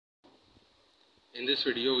In this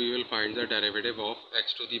video we will find the derivative of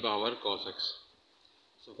x to the power cos x.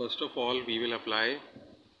 So first of all we will apply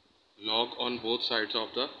log on both sides of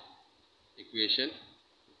the equation.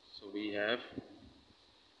 So we have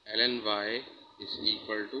ln y is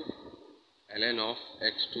equal to ln of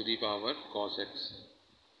x to the power cos x.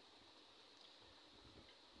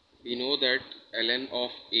 We know that ln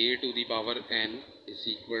of a to the power n is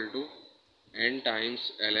equal to n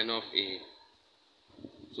times ln of a.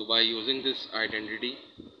 So by using this identity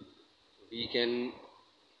we can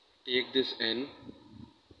take this n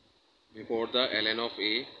before the ln of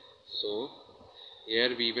a. So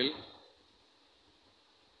here we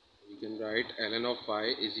can write ln of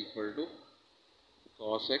y is equal to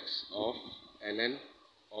cos x of ln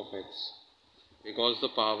of x, because the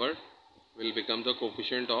power will become the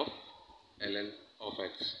coefficient of ln of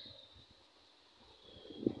x.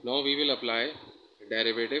 Now we will apply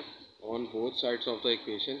derivative on both sides of the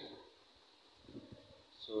equation.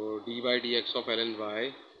 So d by dx of ln y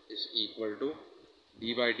is equal to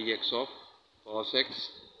d by dx of cos x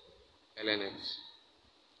ln x.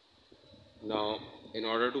 Now in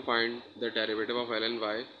order to find the derivative of ln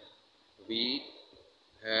y, we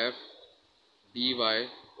have dy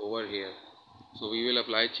over here, so we will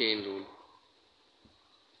apply chain rule.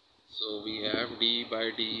 So we have d by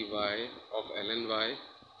dy of ln y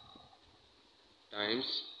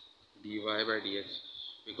times dy by dx,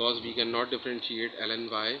 because we cannot differentiate ln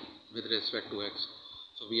y with respect to x,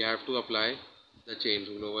 so we have to apply the chain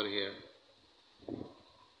rule over here.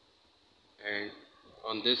 And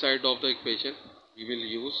on this side of the equation we will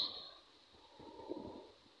use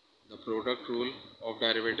the product rule of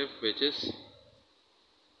derivative, which is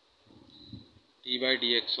d by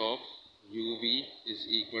dx of uv is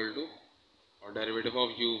equal to, or derivative of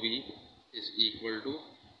uv is equal to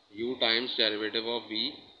u times derivative of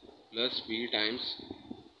v plus v times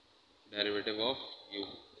derivative of u.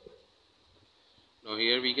 Now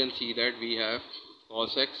here we can see that we have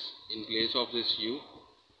cos x in place of this u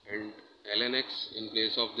and ln x in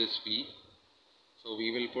place of this v. So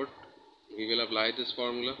we will apply this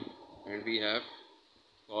formula, and we have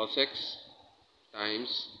cos x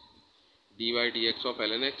times d by dx of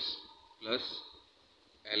ln x plus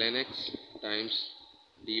ln x times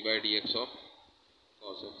d by dx of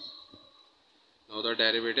cos x. Now the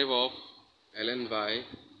derivative of ln y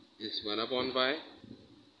is 1 upon y,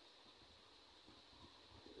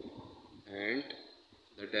 and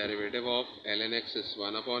the derivative of ln x is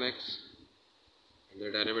 1 upon x, and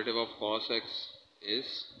the derivative of cos x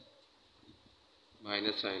is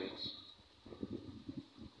minus sin x.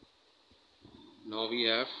 Now we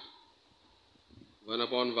have 1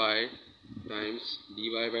 upon y times dy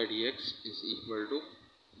by dx is equal to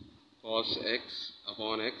cos x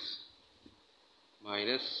upon x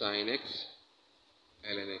minus sin x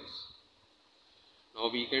ln x.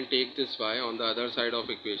 Now we can take this y on the other side of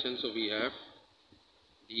equation, so we have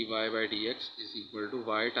dy by dx is equal to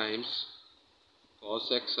y times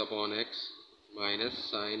cos x upon x minus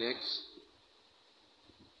sin x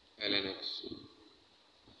ln x.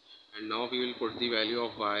 And now we will put the value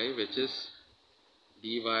of y, which is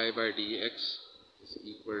dy by dx is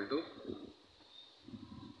equal to,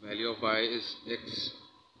 value of y is x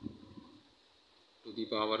to the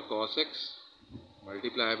power cos x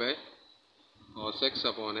multiply by cos x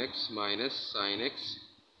upon x minus sin x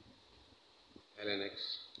ln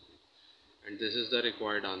x, and this is the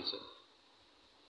required answer.